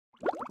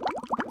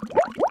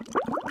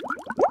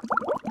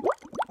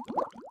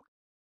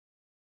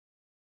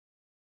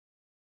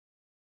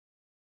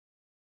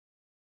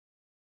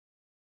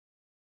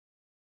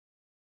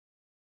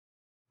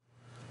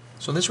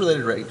So in this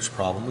related rates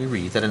problem, we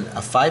read that a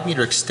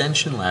 5-meter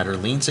extension ladder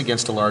leans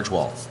against a large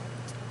wall.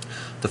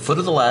 The foot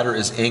of the ladder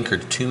is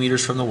anchored 2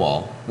 meters from the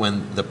wall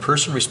when the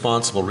person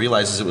responsible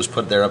realizes it was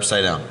put there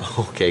upside down.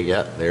 Okay,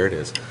 yeah, there it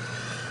is.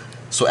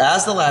 So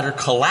as the ladder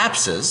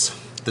collapses,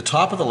 the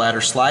top of the ladder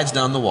slides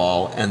down the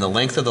wall and the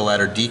length of the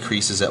ladder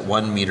decreases at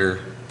 1 meter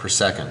per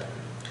second.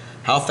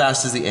 How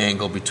fast is the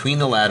angle between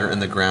the ladder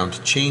and the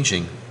ground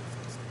changing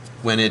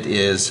when it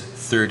is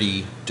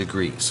 30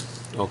 degrees?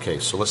 Okay,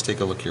 so let's take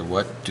a look here.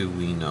 What do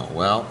we know?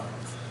 Well,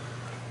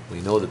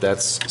 we know that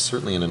that's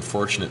certainly an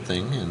unfortunate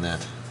thing, and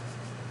that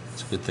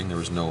it's a good thing there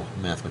was no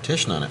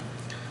mathematician on it.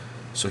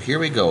 So here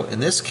we go. In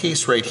this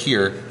case right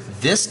here,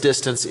 this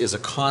distance is a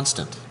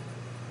constant.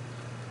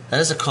 That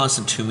is a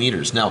constant 2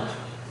 meters. Now,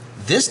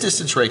 this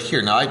distance right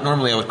here,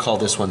 normally I would call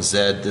this one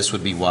Z, this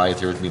would be Y,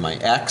 there would be my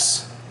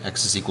X.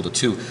 X is equal to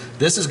 2.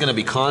 This is going to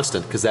be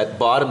constant because that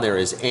bottom there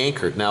is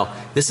anchored. Now,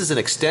 this is an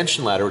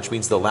extension ladder, which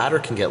means the ladder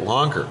can get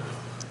longer.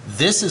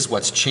 This is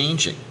what's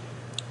changing.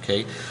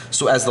 Okay?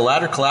 So as the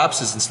ladder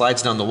collapses and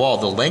slides down the wall,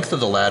 the length of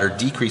the ladder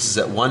decreases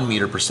at 1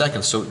 meter per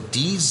second. So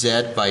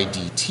dz by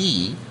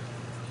dt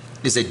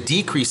is a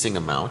decreasing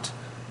amount.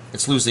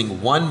 It's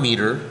losing 1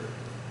 meter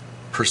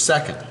per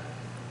second.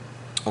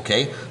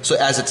 Okay? So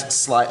as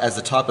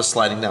the top is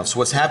sliding down. So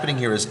what's happening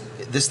here is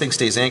this thing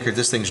stays anchored,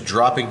 this thing's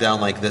dropping down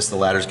like this, the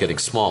ladder's getting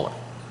smaller.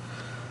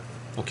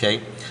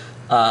 Okay?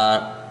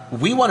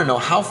 We want to know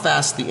how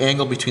fast the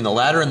angle between the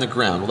ladder and the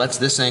ground, well, that's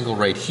this angle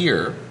right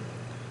here,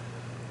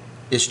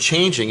 is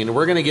changing, and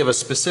we're going to give a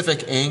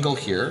specific angle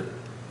here.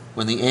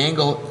 When the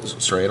angle,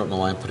 sorry, I don't know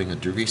why I'm putting a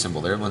degree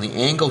symbol there. When the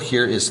angle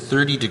here is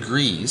 30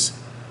 degrees,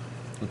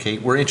 okay,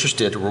 we're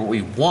interested, or what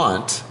we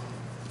want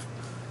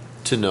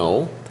to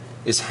know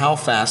is how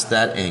fast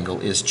that angle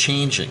is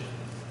changing.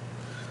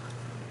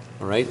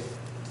 All right?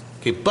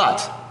 Okay,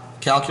 but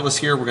calculus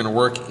here, we're going to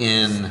work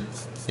in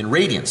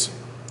radians.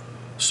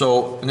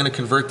 So I'm going to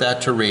convert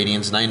that to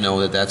radians, and I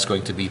know that that's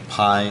going to be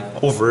pi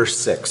over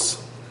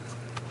 6.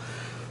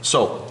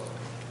 So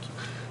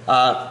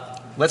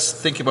let's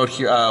think about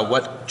here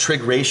what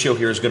trig ratio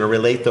here is going to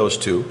relate those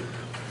to.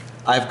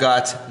 I've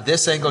got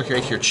this angle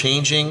here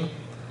changing.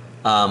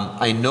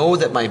 I know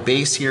that my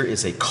base here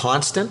is a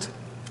constant,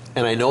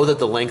 and I know that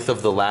the length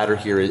of the ladder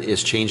here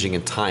is changing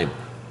in time.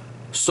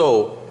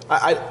 So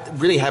I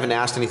really haven't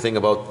asked anything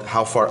about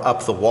how far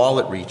up the wall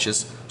it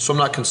reaches, so I'm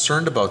not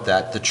concerned about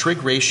that. The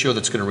trig ratio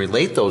that's going to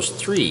relate those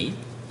three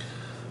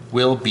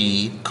will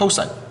be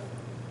cosine.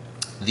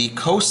 The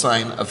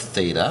cosine of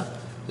theta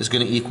is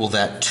going to equal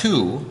that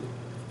 2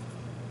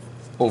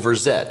 over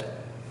z.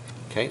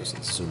 Okay, so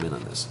let's zoom in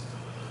on this.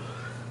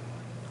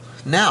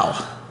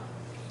 Now,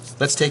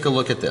 let's take a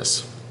look at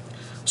this.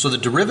 So the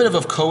derivative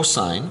of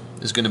cosine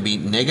is going to be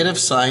negative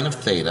sine of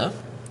theta,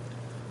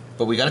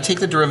 but we got to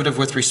take the derivative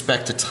with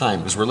respect to time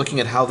because we're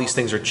looking at how these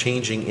things are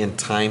changing in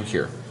time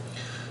here.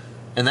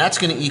 And that's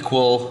going to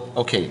equal,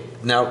 okay,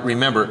 now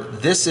remember,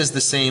 this is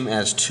the same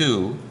as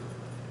 2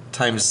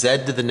 times z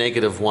to the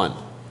negative 1.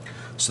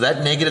 So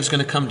that negative is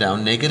going to come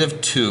down,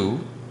 negative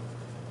 2,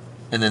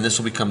 and then this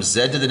will become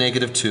z to the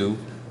negative 2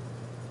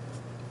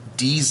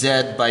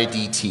 dz by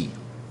dt.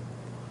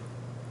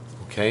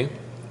 Okay?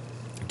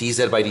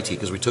 dz by dt,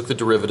 because we took the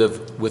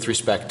derivative with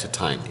respect to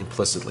time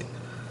implicitly.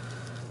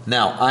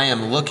 Now, I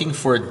am looking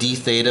for d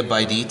theta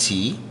by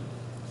dt.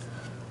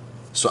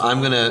 So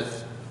I'm going to,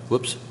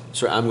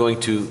 I'm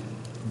going to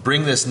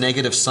bring this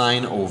negative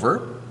sign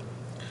over.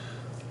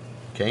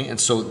 Okay, and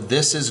so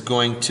this is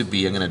going to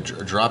be, I'm going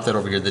to drop that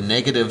over here. The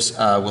negatives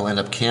will end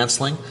up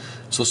canceling.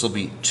 So this will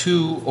be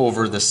 2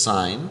 over the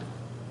sine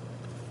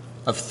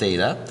of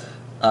theta.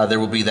 There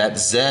will be that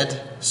z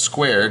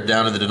squared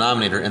down in the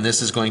denominator, and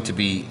this is going to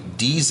be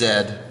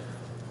dz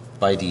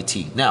by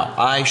dt. Now,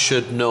 I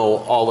should know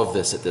all of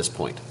this at this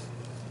point.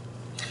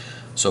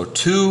 So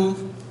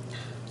 2,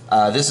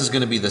 this is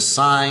going to be the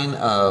sine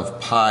of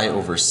pi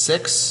over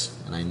 6,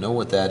 and I know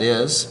what that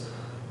is.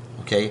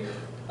 Okay,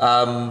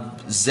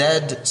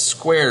 z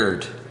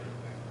squared.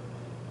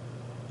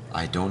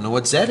 I don't know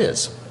what z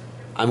is.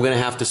 I'm going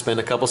to have to spend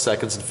a couple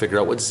seconds and figure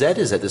out what z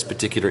is at this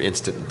particular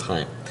instant in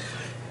time.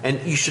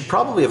 And you should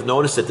probably have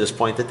noticed at this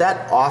point that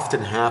that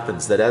often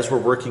happens, that as we're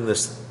working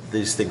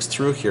these things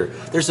through here,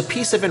 there's a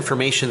piece of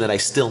information that I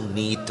still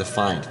need to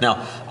find.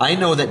 Now, I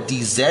know that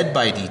dz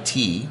by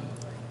dt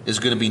is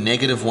going to be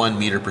negative 1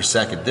 meter per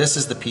second. This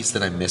is the piece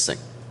that I'm missing.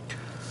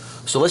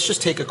 So let's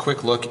just take a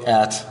quick look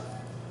at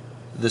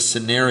the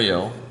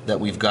scenario that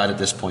we've got at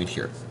this point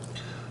here.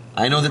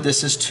 I know that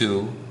this is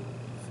 2,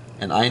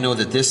 and I know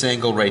that this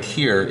angle right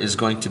here is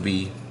going to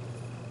be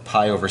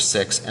pi over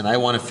 6, and I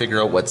want to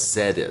figure out what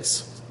z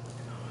is.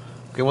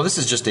 Okay, well, this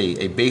is just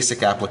a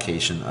basic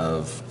application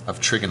of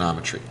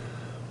trigonometry.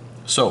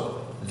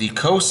 So the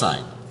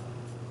cosine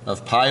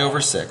of pi over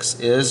 6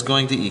 is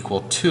going to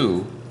equal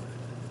 2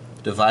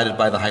 divided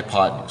by the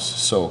hypotenuse.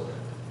 So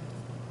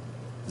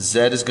z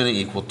is going to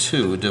equal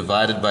 2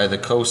 divided by the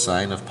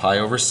cosine of pi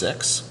over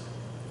 6.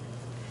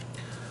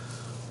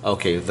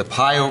 Okay, the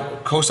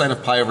cosine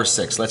of pi over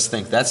 6, let's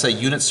think. That's a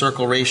unit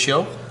circle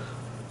ratio.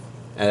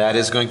 And that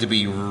is going to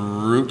be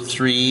root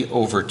 3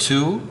 over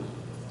 2.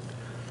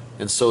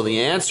 And so the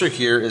answer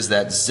here is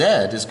that z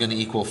is going to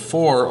equal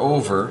 4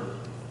 over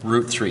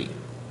root 3.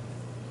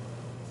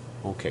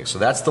 Okay, so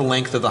that's the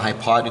length of the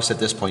hypotenuse at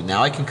this point.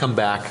 Now I can come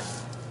back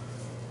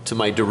to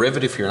my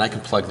derivative here and I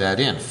can plug that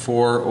in,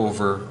 4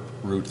 over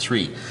root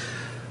 3.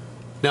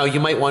 Now you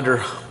might wonder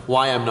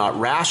why I'm not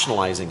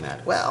rationalizing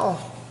that. Well,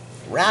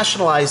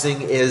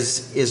 rationalizing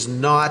is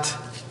not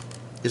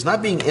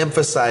being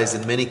emphasized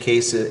in many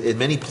cases, in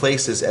many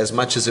places, as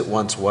much as it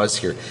once was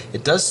here.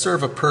 It does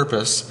serve a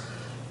purpose,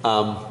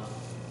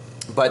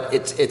 but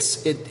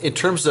in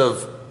terms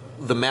of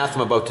the math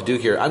I'm about to do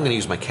here, I'm going to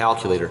use my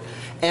calculator.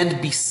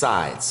 And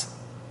besides,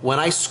 when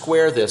I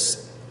square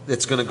this,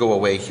 it's going to go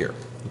away here.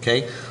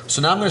 Okay?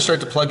 So now I'm going to start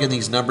to plug in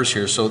these numbers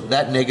here. So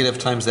that negative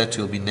times that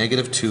 2 will be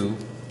negative 2.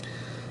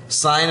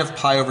 Sine of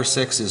pi over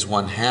 6 is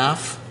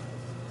 1/2.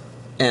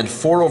 And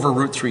 4 over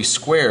root 3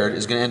 squared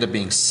is going to end up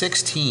being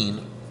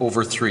 16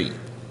 over 3.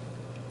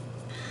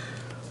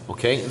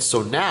 Okay, and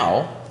so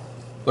now,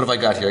 what have I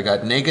got here? I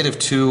got negative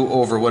 2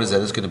 over, what is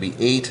that? It's going to be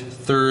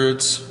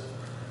 8/3.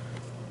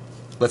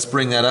 Let's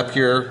bring that up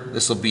here.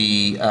 This will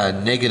be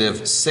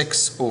negative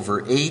 6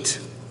 over 8.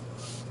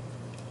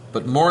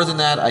 But more than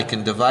that, I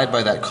can divide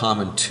by that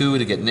common 2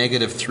 to get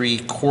negative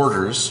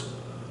 3/4.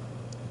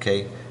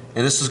 Okay,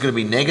 and this is going to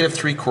be negative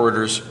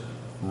 3/4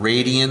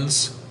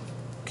 radians,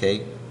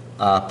 okay,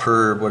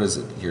 per, what is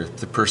it here,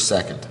 per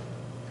second.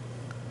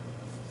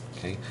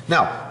 Okay.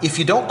 Now, if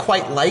you don't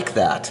quite like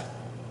that,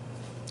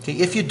 okay,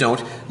 if you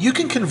don't, you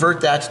can convert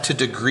that to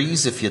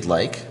degrees if you'd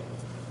like.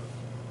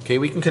 Okay,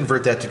 we can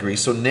convert that to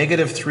degrees. So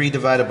negative 3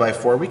 divided by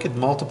 4, we could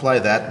multiply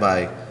that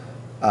by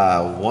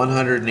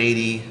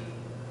 180,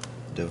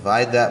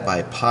 divide that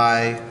by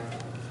pi.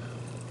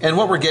 And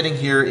what we're getting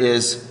here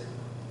is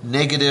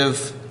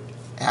negative,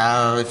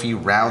 if you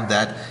round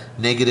that,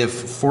 negative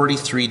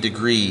 43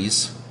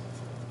 degrees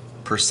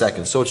per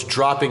second. So it's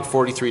dropping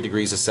 43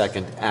 degrees a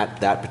second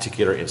at that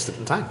particular instant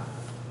in time.